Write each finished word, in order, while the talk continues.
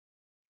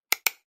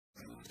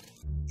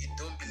You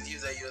don't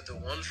believe that you're the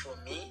one for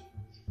me?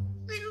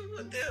 Nigga,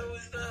 what the hell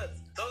is that?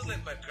 That was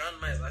like my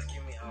grandma is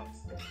asking me out.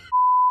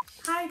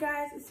 Hi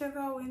guys, it's your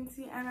girl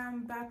Wincy and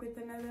I'm back with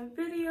another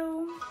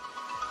video.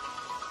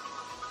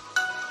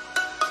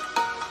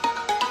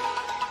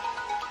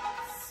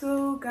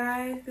 So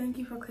guys, thank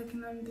you for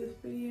clicking on this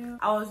video.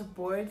 I was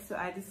bored, so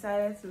I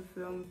decided to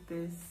film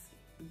this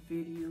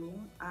video.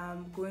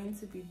 I'm going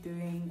to be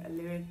doing a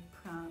lyric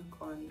prank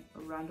on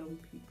random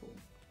people.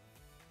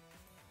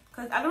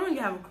 Because I don't really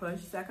have a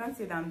crush, so I can't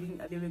say that I'm doing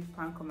a lyric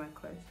prank on my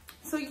crush.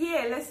 So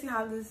yeah, let's see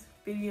how this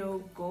video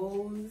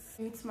goes. If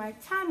you're new to my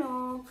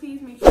channel,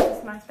 please make sure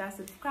to smash that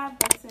subscribe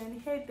button,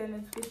 hit the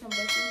notification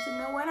button to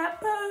know when I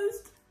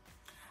post.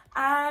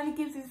 And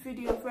give this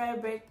video a very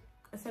big,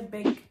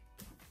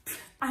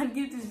 and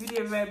give this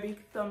video a very big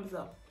thumbs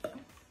up.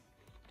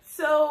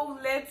 So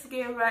let's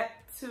get right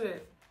to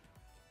it.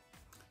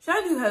 Should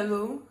I do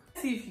hello?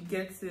 Let's see if you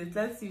get it.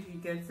 Let's see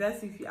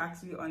if you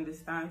actually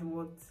understand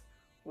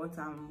what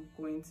I'm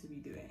going to be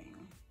doing.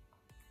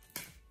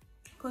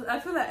 Because I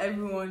feel like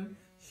everyone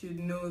should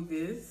know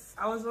this.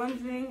 I was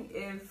wondering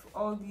if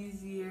all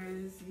these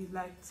years you'd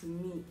like to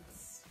meet.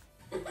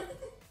 I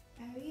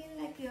really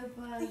like your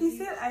body. He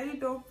said I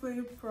don't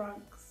play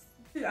pranks.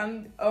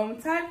 And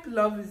type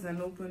love is an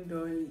open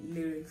door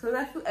lyric. So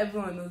I feel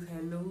everyone knows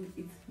hello,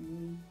 it's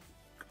me.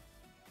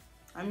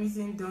 I'm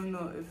using don't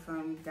know if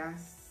I'm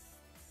gassed.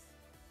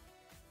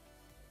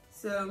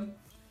 So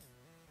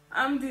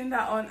I'm doing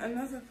that on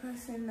another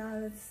person now.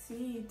 Let's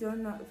see.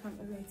 Don't know if I'm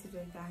related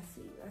or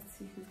gassy. Let's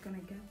see who's gonna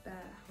get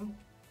that.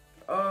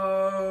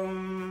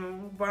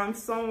 But I'm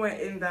somewhere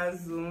in that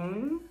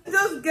zone.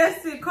 Just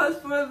guess it, cause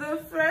for the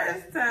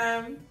first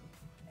time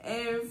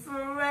in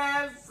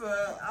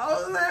forever, I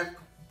was like,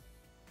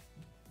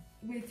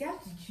 wait, you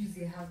have to choose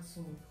a hard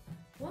song.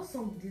 What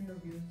song did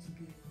not be able to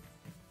give?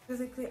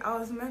 basically I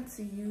was meant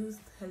to use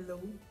hello,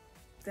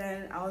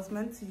 then I was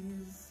meant to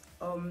use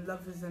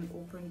love is an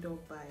open door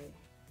by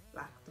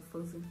like the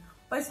Frozen,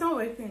 but it's not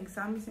working,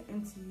 so I'm using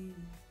Into You.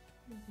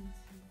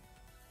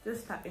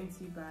 Just Tap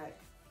Into You by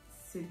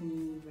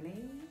Sydney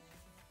Renee.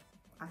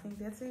 I think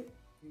that's it.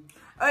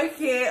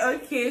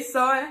 Okay,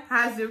 someone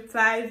has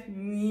replied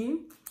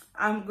me.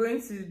 I'm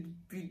going to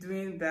be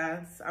doing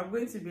that. I'm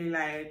going to be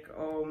like,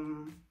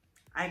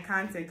 I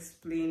can't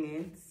explain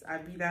it. I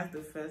be that's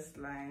the first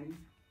line.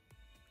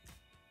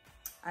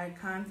 I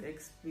can't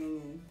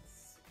explain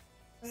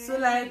it. So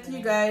like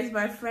you guys,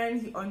 my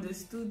friend, he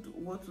understood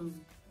what was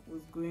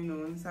going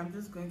on. So I'm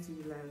just going to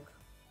be like,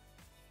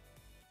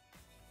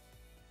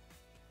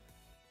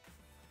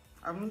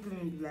 I'm not going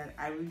to be like,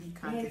 I really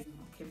can't. Yes.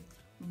 Okay,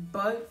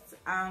 but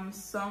I'm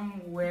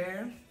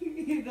somewhere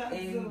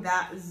in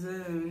that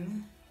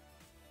zone.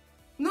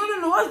 No.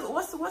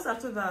 What's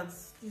after that?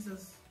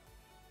 Jesus.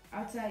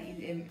 After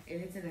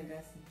Elected and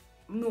Gassy.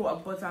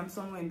 No, but I'm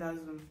somewhere in that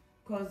zone.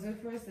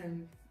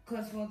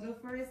 Cause for the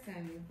first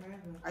time in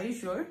forever. Are you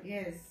sure?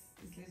 Yes,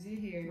 it's legit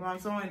here. Well, I'm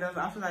somewhere in that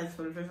zone. I feel like it's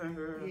for the first time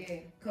forever. Yeah,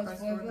 cause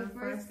for the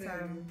first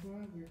time in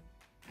forever,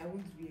 I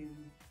won't be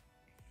alone.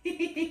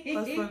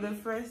 Because for the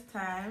first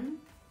time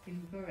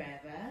in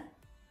forever.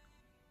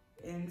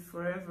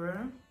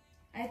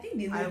 I think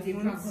they know they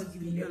can't cause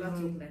you never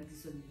talk like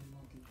this on the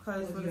morning.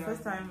 Because for the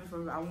first time in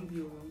forever, I won't be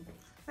alone.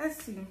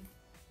 Let's see.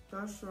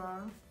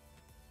 Joshua.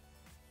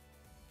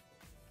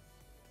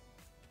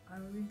 I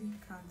really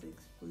can't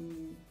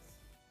explain it.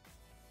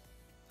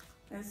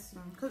 Let's see.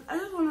 Because I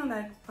just want to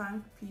like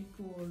prank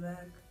people.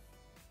 Like,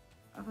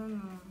 I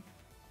don't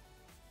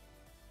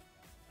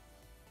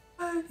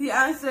know. He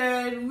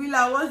answered,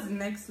 Willa, what's the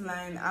next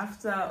line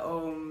after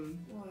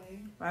Why?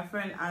 My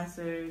friend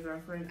answered.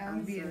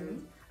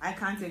 I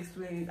can't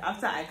explain it.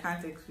 After I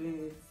can't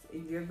explain it,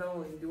 in the other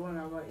one, the one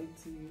about it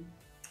to you.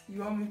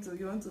 You want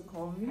to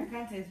call me? I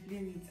can't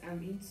explain it.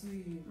 I'm into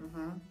you.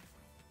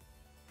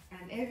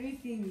 And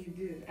everything you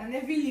do. And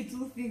every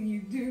little thing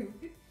you do.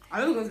 I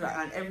don't go to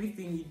and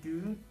everything you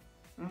do.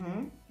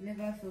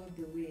 Never felt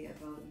the way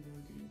about no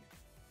dude.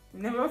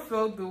 Never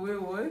felt the way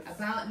what?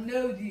 About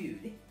no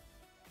dude.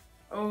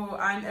 Oh,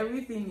 and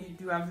everything you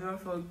do, I've never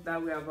felt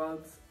that way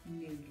about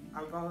No.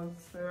 I've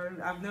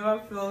never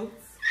felt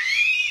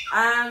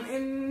I'm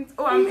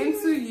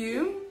into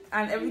you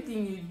and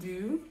everything you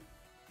do.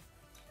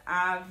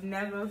 I've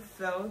never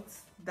felt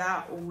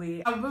that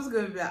way. I'm just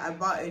gonna be like,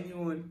 about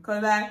anyone,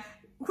 cause like,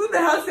 who the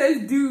hell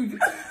says dude?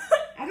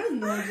 I don't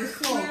know.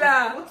 Just so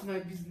what's my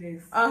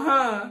business?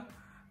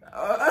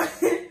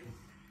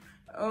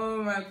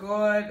 Oh my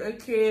god.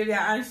 Okay, they're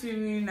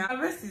answering me now.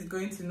 Best is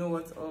going to know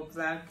what's up.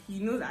 Like, he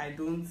knows I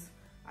don't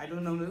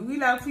know.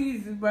 Willa,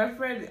 please, my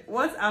friend.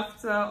 What's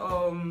after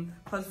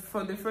cause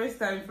for the first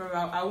time from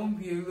I won't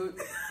be alone.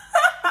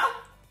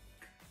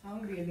 I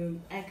won't be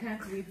alone. I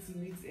can't wait to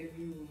meet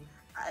everyone.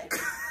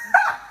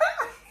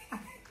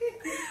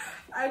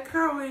 I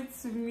can't wait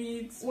to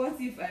meet. What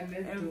if I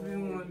met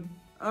everyone?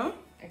 I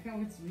can't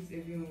wait to meet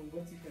everyone.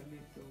 What if I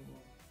met the one?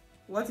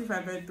 What if I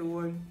met the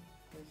one?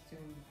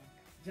 Question mark.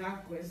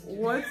 Jack question.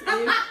 What if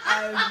I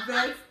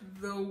met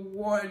the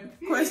one?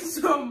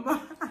 Question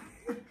mark.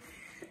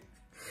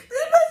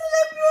 They must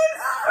let me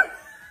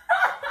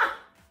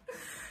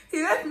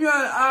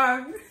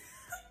arm.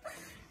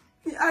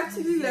 He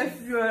actually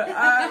left your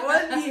arm.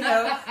 What the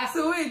hell?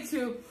 So wait,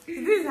 true.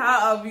 This is how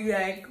I'll be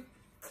like.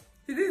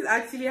 This is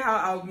actually how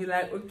I'll be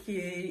like,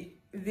 okay,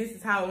 this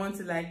is how I want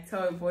to like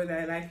tell a boy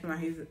that I like him and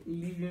he's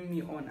leaving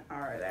me on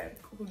R. Like,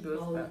 who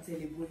does that? Tell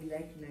a boy you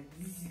like him like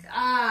this.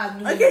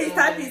 No. Okay, he's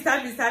typing.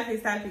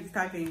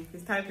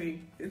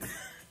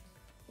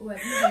 Oh, I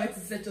didn't know where to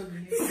search up the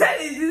He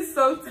said, is this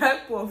some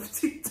type of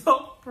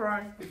TikTok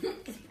prank?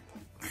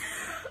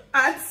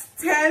 At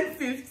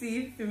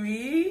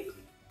 10:53.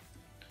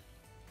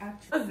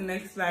 What's the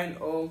next line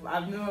of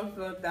I've never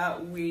felt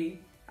that way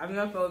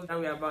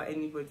about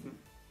anybody?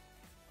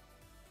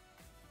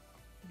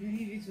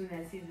 Believe it when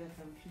I say that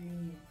I'm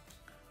feeling you.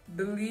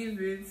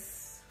 Believe it.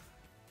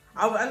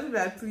 I'll be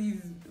like,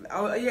 please.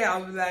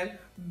 I'll be like,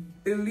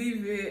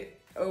 believe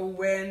it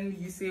when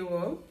you say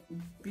what?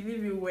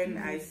 Believe it when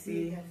I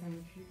say that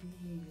I'm feeling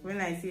you. When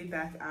I say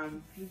that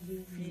I'm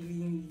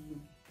feeling you.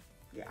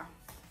 Yeah.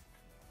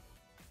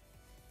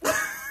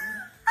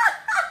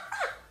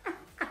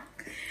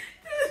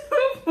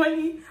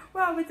 Funny.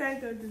 Why haven't I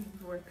done this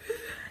before?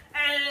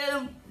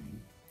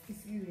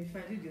 Excuse me, if I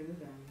do the other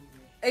one.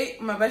 Hey,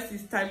 my best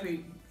is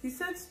typing. He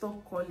said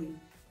stop calling.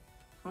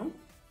 Huh?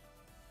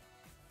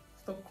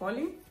 Stop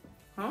calling?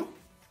 Huh?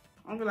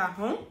 I'm like,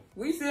 huh?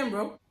 What you saying,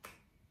 bro?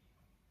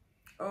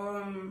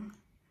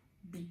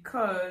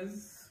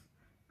 Because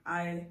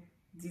I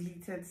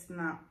deleted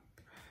Snap.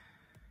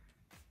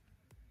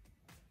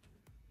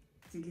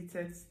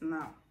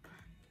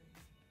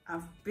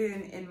 I've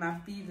been in my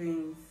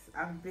feelings.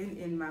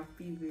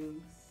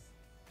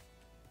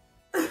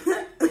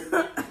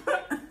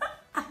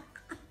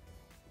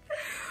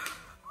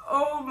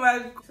 Oh my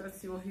god.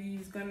 Let's see what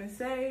he's gonna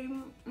say.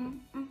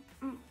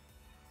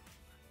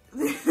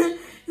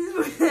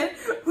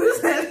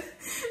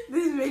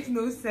 This makes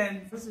no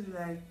sense. This is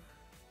like,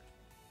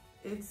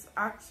 it's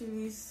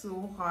actually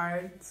so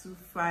hard to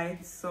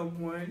find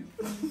someone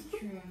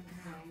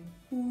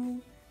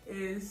who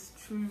is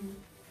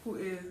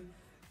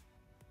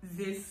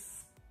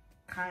this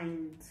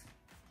kind.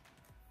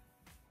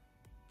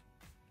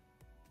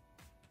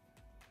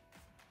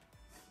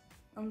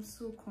 I'm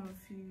so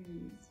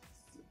confused.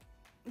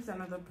 It's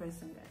another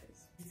person,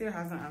 guys. He still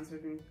hasn't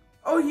answered me.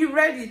 Oh, he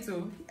read it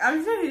too.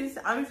 I'm sure he's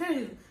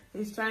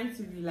trying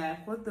to be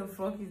like, what the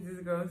fuck is this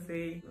girl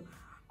saying?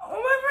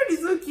 Oh, my friend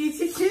is so cute.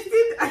 She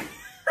did.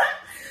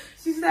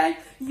 She's like,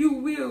 you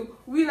will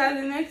at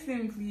the next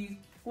thing, please.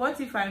 What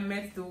if I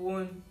met the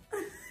one?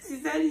 She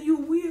said, you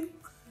will.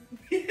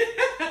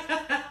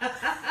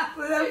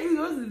 But like,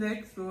 what's the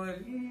next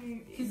one?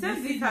 She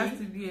said this has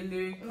to be a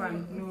lyric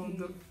prank. Okay. No,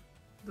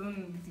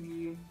 don't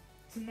do.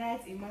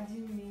 Tonight,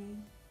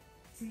 imagine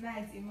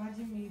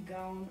me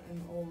gown and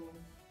all.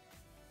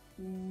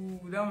 Ooh,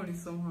 that one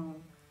is somehow.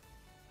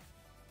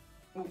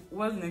 Oh,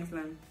 what's the next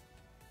line?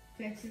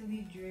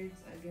 Flexibly draped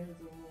against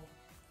the wall.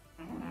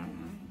 Or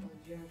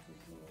draped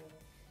as well.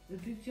 The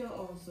picture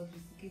of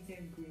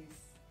sophisticated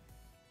grace.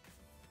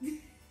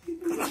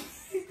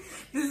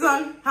 This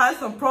one has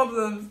some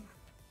problems.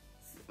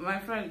 My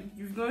friend,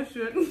 you've not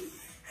shown.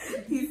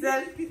 He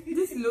said,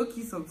 this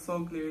low-key some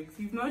song lyrics.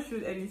 You've not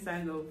showed any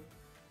signs of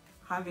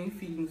having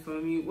feelings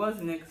for me. What's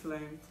the next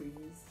line,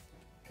 please?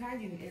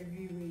 Kind in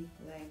every way,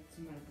 like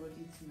to my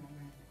body, to my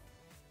mind.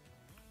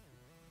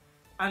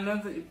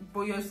 Another,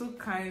 but you're so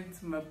kind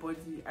to my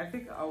body. I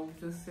think I'll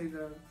just say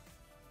that.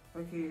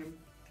 Okay,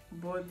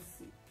 but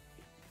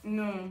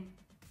no.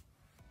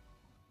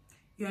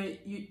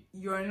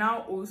 You're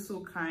now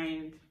also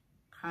kind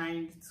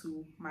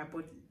to my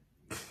body.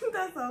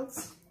 That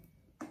sounds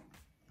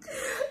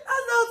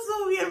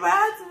so weird, but I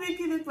had to make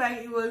it look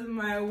like it was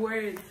my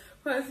word,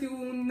 because you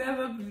will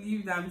never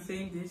believe that I'm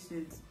saying this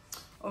shit.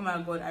 Oh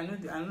my god, I know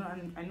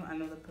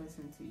another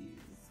person to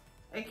use.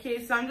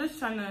 Okay, so I'm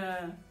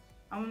gonna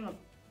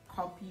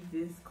copy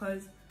this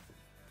because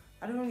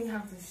I don't really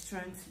have the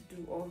strength to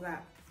do all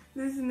that.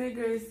 This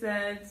nigga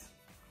said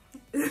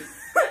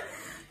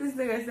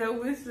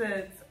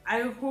Whistlet,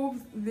 I hope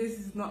this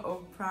is not a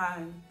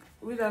prank.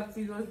 With that,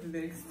 please, what's the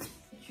next?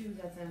 True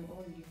that I'm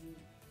all you need.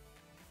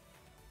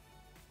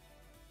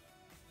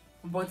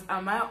 But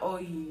am I all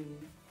you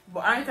need?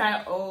 But aren't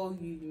I all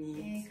you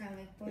need?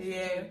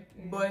 Yeah,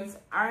 but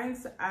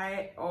aren't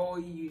I all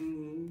you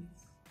need?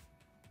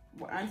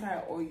 But aren't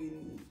I all you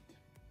need?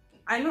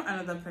 I know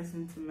another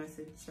person to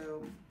message.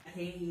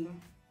 Hey,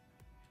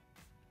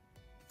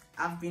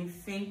 I've been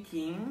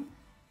thinking.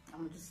 I'm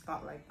gonna just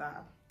start like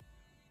that.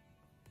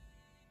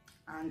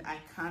 And I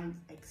can't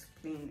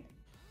explain it.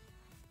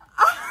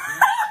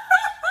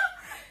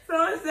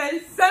 Someone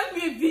said, send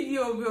me a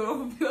video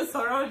of your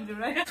surrounding,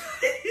 right?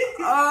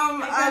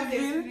 I've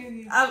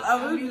been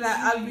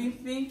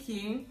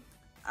thinking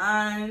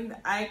and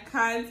I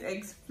can't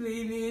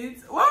explain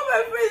it. What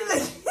my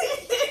friend?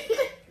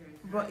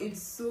 But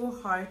it's so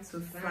hard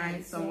to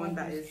find someone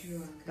that is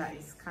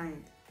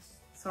kind.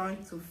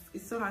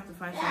 It's so hard to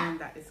find someone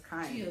that is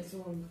kind.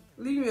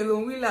 Leave me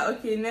alone. We like,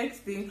 okay, next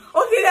thing. Okay,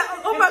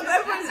 oh my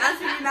god, everyone's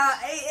answering me now.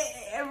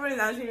 Everyone's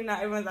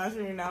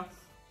answering me now.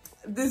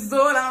 The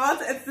zone. I'm about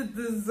to enter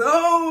the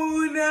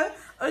zone.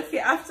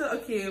 Okay, I've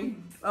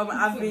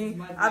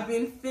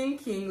been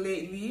thinking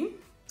lately.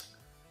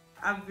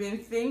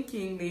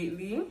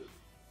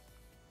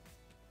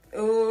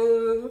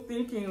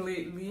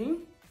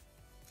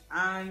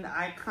 And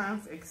I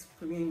can't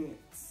explain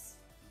it.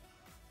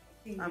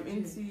 I'm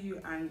into you,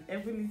 and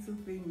every little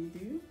thing you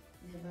do.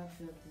 Never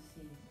felt the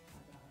same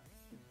about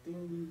the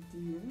thing you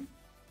do.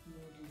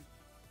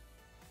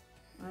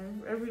 No,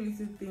 every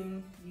little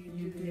thing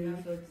you do.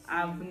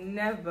 I've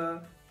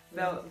never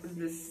felt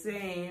the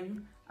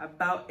same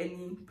about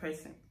any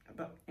person.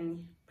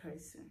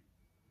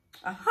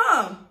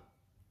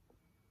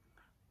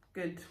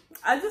 Good.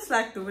 I just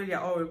like the way they're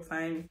all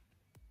replying.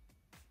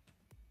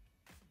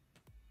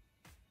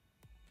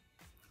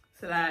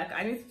 So like,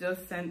 I need to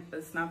just send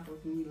a snap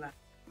of me like.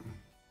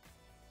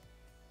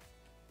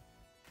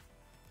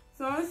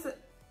 Someone said,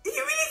 he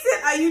really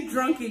said, "Are you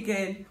drunk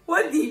again?"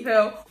 What the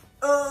hell?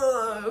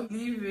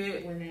 Believe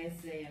it. When I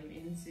say I'm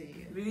into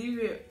you. Believe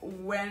it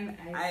when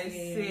I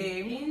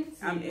say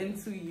I'm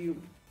into you.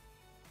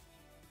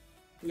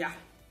 Yeah.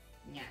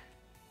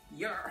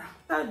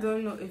 I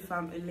don't know if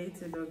I'm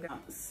elated or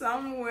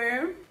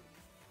somewhere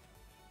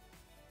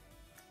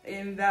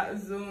in that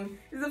zone.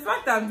 It's the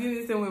fact that I'm doing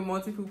this thing with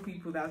multiple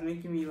people that's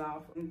making me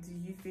laugh. And do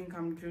you think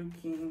I'm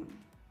joking?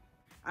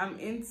 I'm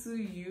into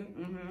you.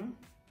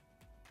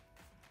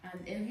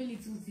 And every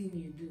little thing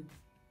you do.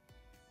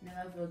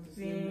 Never felt the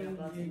same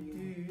about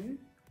anyone.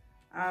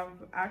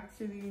 I've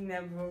actually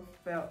never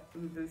felt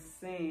the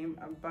same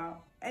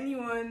about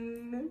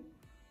anyone.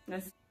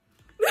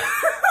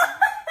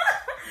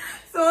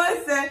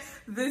 Someone said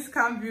this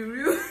can't be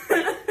real.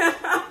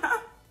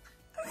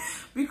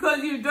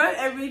 Because you've done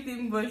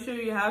everything but sure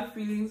you have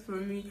feelings for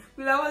me.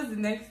 Well, that was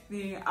the next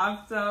thing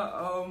after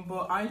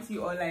but aren't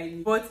you all I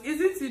need? But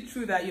isn't it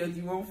true that you're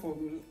the one for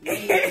me?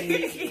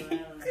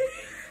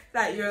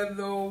 That you're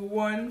the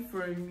one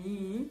for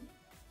me?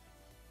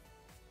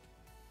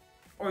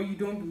 Or you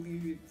don't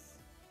believe it?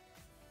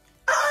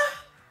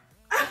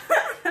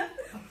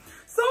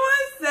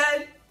 Someone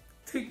said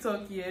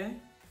TikTok, yeah,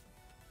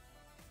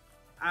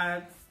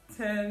 at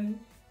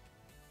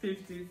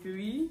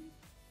 10:53.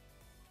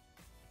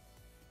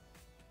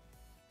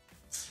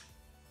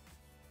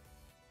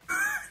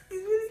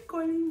 He's really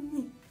calling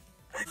me.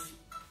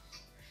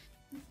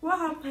 What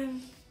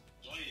happened?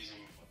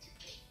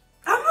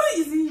 I'm not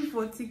using you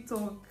for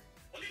TikTok.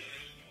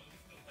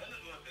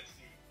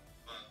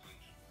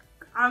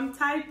 I'm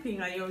typing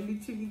and you're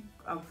literally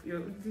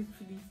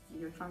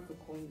trying to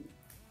call me.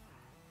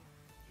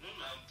 No,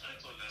 I'm trying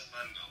to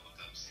understand what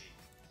I'm saying.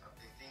 I've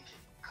been thinking.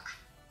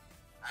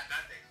 I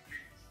can't explain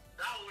it.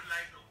 That whole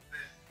lineup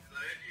is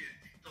already a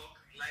TikTok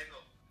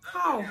lineup.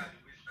 How?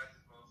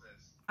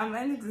 I'm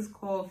ending this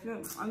call.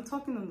 I'm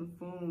talking on the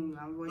phone.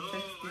 We're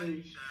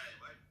texting.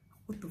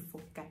 What the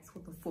fuck, guys?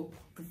 What the fuck?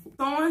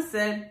 Someone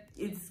said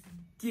it's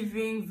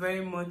giving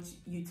very much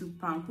YouTube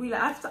prank. Well,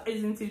 after,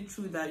 isn't it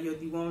true that you're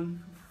the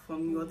one for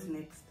me? What's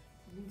next?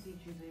 Isn't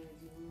it true that you're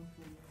the one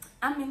for me?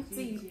 I'm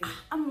into you.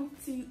 Are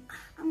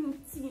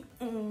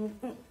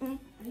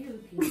you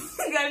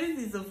okay? Guys, this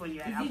is so funny.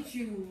 Is it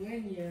true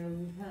when you're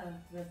with her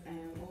that I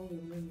am all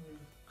your memory?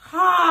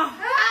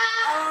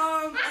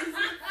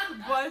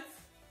 But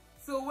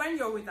so when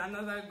you're with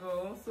another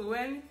girl, so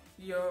when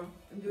you're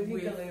the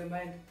only girl on your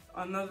mind,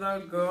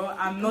 another girl,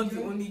 I'm not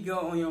the only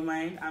girl on your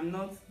mind. I'm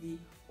not the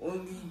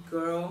only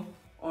girl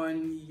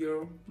on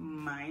your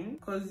mind,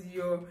 because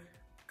you're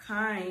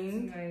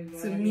kind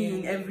to me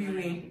in every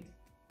way.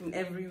 In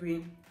every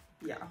way,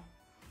 yeah.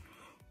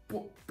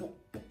 Someone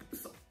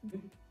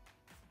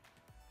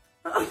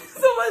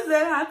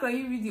said, how can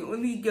you be the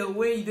only girl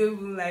when you don't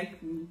even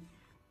like me?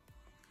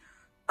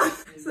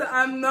 So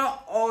I'm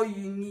not all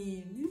you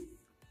need.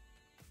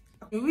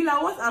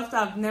 Willa, what's after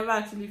I've never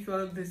actually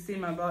felt the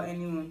same about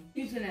anyone?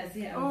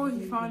 Oh,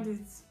 he found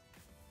it.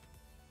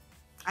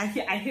 I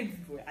hate this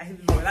boy.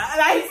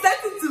 I said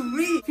it to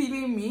me.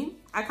 Feeling me?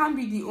 I can't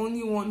be the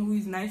only one who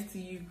is nice to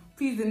you.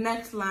 Please, the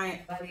next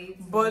line.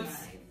 But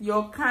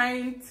you're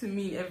kind to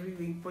me in every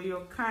way. But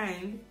you're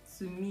kind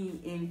to me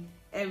in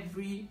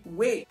every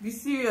way. Be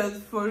serious,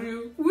 for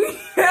real.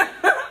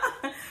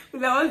 That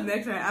was the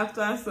next line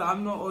after, so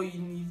I'm not all you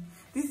need.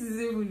 This is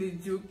even a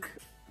joke.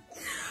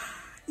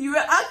 You were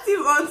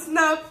active on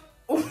Snap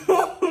an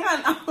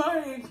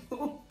hour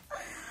ago,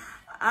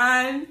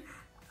 and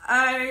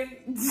I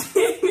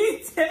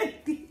deleted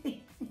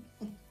it.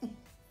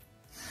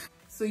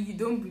 So you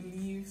don't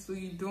believe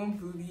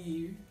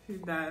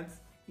that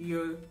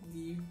you're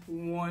the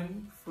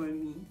one for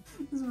me.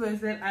 This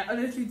person, I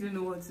honestly don't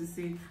know what to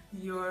say.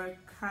 You're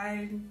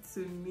kind to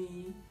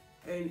me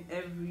in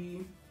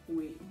every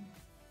way.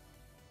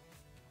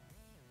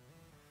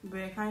 But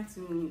you're kind to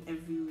me in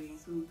every way.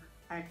 So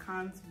I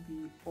can't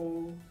be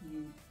all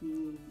you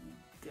need.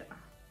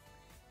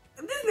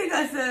 This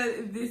nigga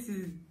said this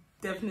is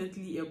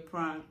definitely a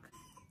prank.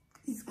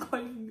 He's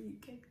calling me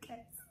again,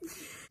 guys.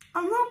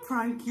 I'm not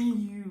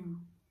pranking you.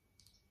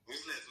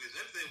 Wait, let me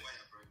say why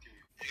you're pranking me.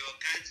 You're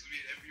kind to me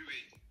in every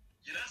way.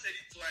 You now said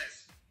it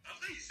twice.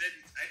 After you said it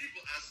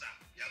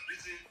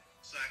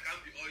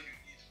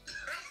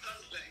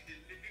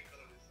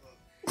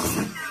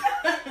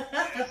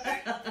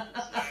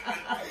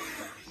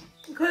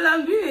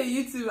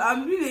YouTube.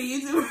 I'm doing a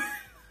YouTube.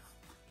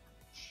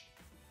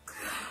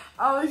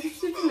 I was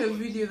shooting a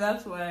video,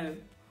 that's why.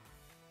 And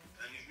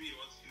if me,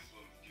 what's his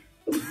one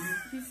video?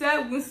 He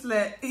said,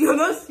 Whistler, you're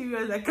not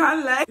serious, I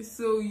can't lie.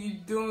 So you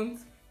don't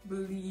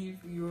believe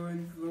you're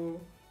the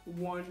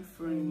one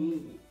for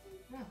me?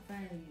 Not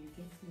finally, you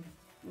get me.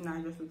 Nah,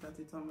 I just looked at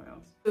it somewhere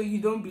else. So you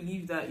don't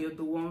believe that you're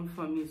the one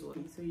for me, so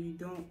you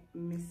don't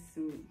miss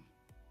me.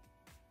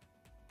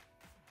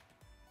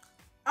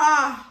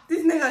 Ah,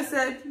 this nigga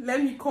said,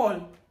 let me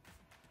call.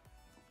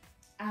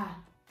 Ah.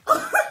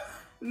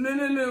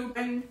 No.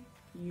 When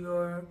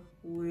you're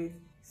with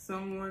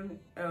someone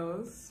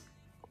else,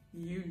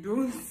 you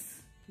don't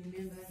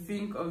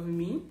think of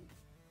me.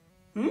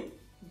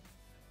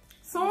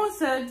 Someone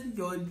said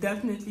you're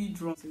definitely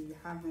drunk, so you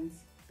haven't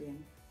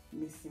been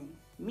missing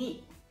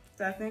me.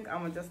 So I think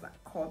I'm gonna just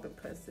like call the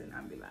person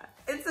and be like,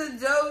 it's a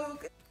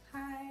joke.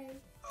 Hi,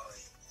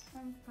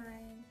 I'm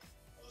fine.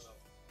 What's up?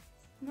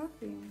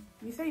 Nothing.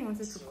 You said you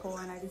wanted to call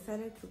and I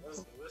decided to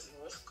call.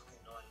 What's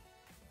going on?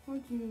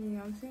 What do you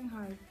mean? I'm saying how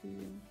I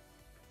feel.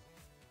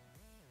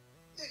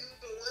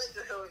 What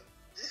the hell?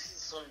 This is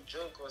some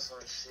joke or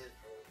some shit,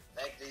 bro.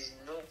 Like, there's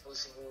no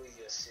possible way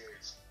you're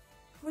serious.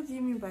 What do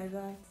you mean by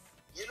that?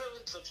 You're not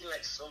even talking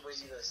like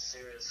somebody that's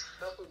serious.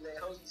 How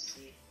you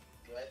say,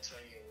 do I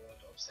turn your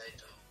world upside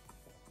down?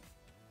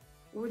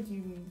 What do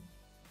you mean?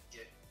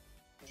 Yeah.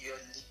 You're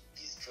literally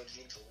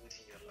struggling to hold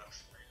in your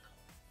laugh right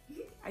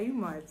now. Are you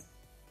mad?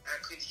 I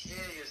could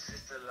hear your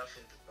sister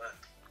laughing in the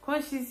back.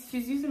 Cause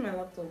she's using my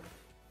laptop.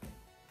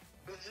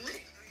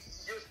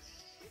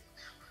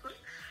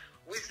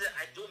 Wait,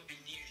 I don't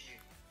believe you,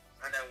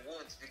 and I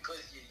won't, because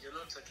you're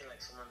not talking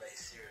like someone that is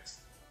serious.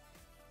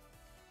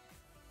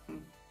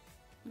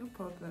 No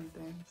problem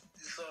then.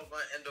 So I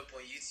might end up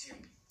on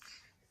YouTube.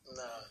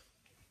 Nah,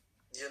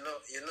 you're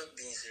not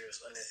being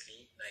serious,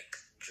 honestly. Like,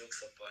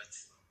 jokes apart.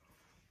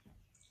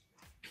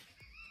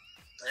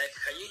 Like,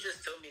 can you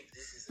just tell me if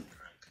this is a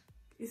prank?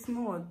 It's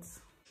not.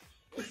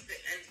 What's the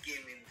end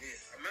game in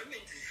this? Am I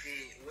meant to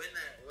say when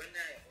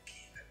I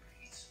okay, I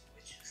agree to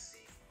what you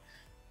say,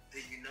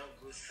 then you now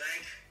go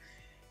psych?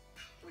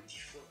 What the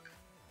fuck?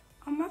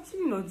 I'm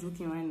actually not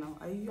joking right now.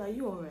 Are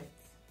you alright?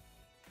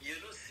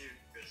 You're not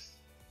serious,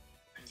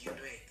 and you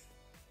know it.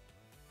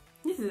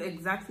 This is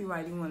exactly why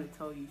I didn't want to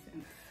tell you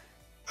then.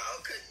 How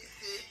can you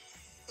say?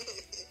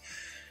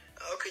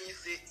 How can you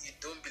say you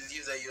don't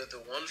believe that you're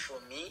the one for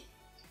me?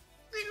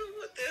 Nigga,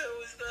 what the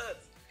hell is that?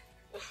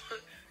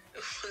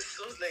 It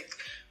sounds like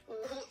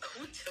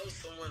who tells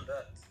someone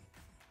that?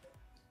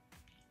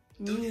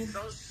 Dude, it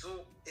sounds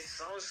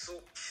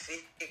so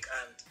fake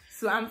and.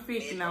 So I'm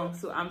fake now.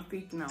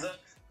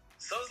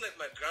 Sounds like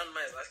my grandma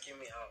is asking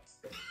me out.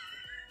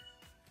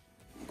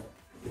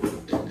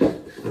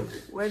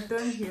 We're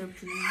done here,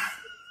 please.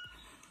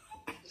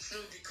 No,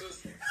 because.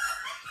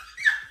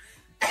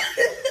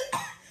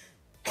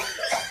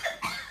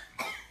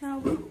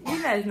 Now,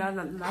 you guys not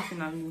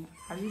laughing at me.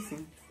 Have you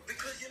seen?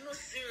 Because you're not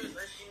serious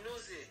and she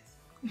knows it.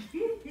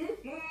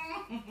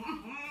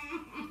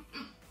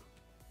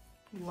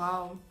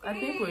 Wow, I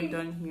think we're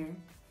done here.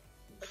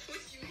 What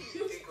do you mean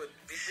you think we're...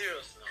 Be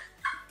serious now.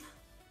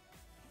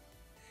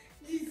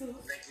 Jesus.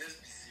 Like, let's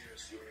be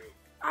serious for real.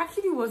 I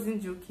actually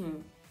wasn't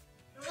joking.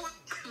 What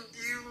do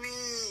you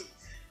mean?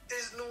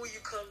 There's no way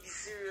you can't be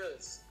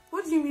serious.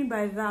 What do you mean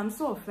by that? I'm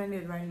so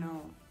offended right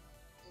now.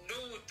 No,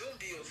 don't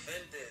be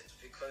offended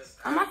because...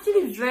 I'm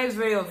actually very,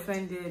 very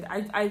offended.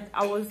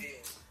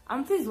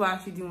 I'm this is why I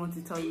actually didn't want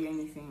to tell you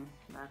anything.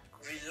 Like,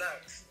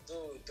 relax.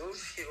 No, don't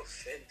be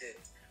offended.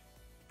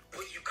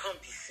 But you can't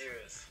be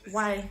serious.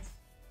 Why?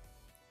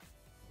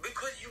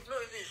 Because you've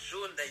not even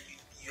shown that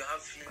you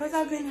have feelings. Because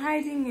I've been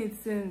hiding it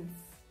since.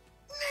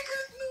 Nigga,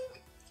 no.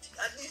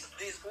 At least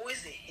there's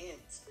always a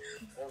hint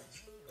of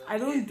I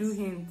don't do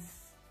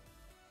hints.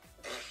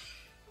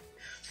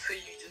 So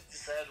you just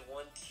decide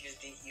one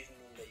Tuesday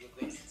evening that you're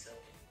going to tell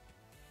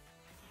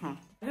him.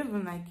 I don't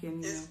even like you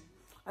anymore.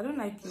 I don't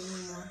like you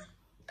anymore.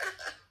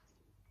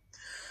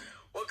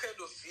 What kind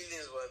of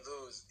feelings were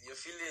those? Your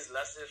feelings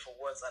lasted for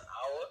what, an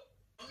hour?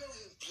 I'm not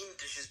even being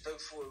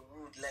disrespectful or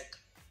rude. Like,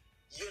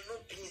 you're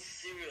not being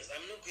serious.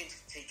 I'm not going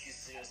to take you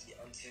seriously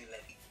until,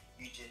 like,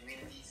 you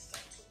genuinely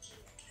start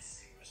talking like a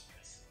serious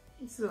person.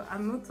 So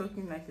I'm not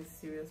talking like a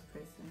serious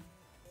person.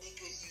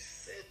 Nigga, you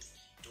said,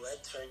 do I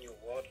turn your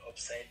world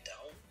upside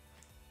down?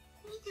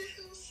 Who the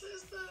hell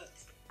says that?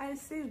 I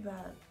say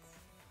that.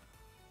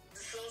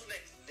 This sounds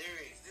like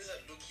lyrics. These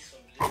are low-key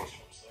some lyrics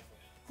from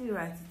somewhere. You're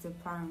right, it's a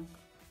prank.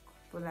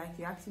 But like,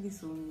 you actually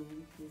so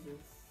mean,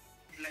 Jesus.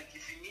 Like,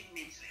 if you need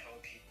me to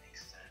help you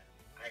next time,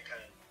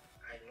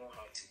 I know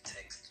how to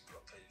text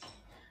properly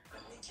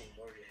and make it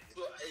more realistic.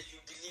 So if you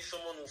believe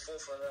someone will fall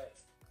for that.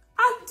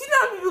 Do you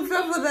know how people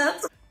fell for that?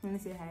 Let me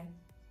say hi.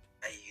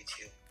 Hi,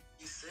 YouTube.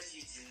 You said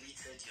you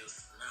deleted your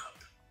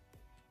snap.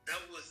 That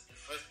was the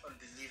first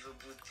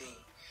unbelievable thing.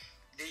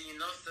 Then you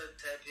now start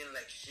typing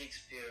like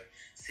Shakespeare,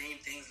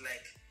 saying things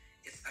like,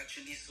 it's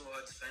actually so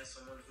hard to find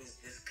someone who is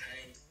this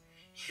kind.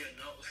 You're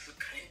not also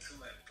kind to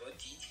my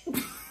body.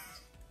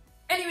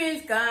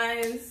 Anyways,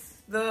 guys,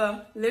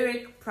 the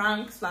lyric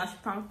prank slash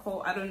prank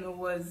call, I don't know,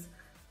 was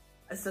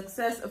a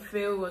success, a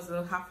fail, was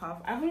a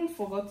half-half. I haven't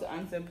forgot to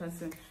answer a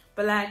person,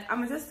 but like, I'm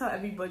gonna just tell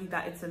everybody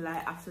that it's a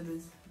lie after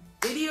this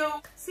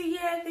video. So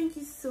yeah, thank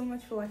you so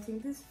much for watching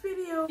this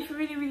video. If you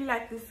really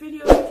like this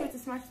video, make sure to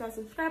smash that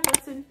subscribe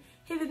button,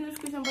 hit the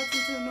notification button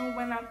to know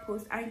when I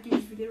post, and give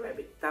this video a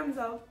big thumbs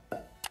up.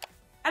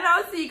 And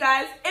I'll see you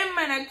guys in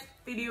my next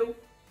video.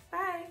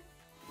 Bye.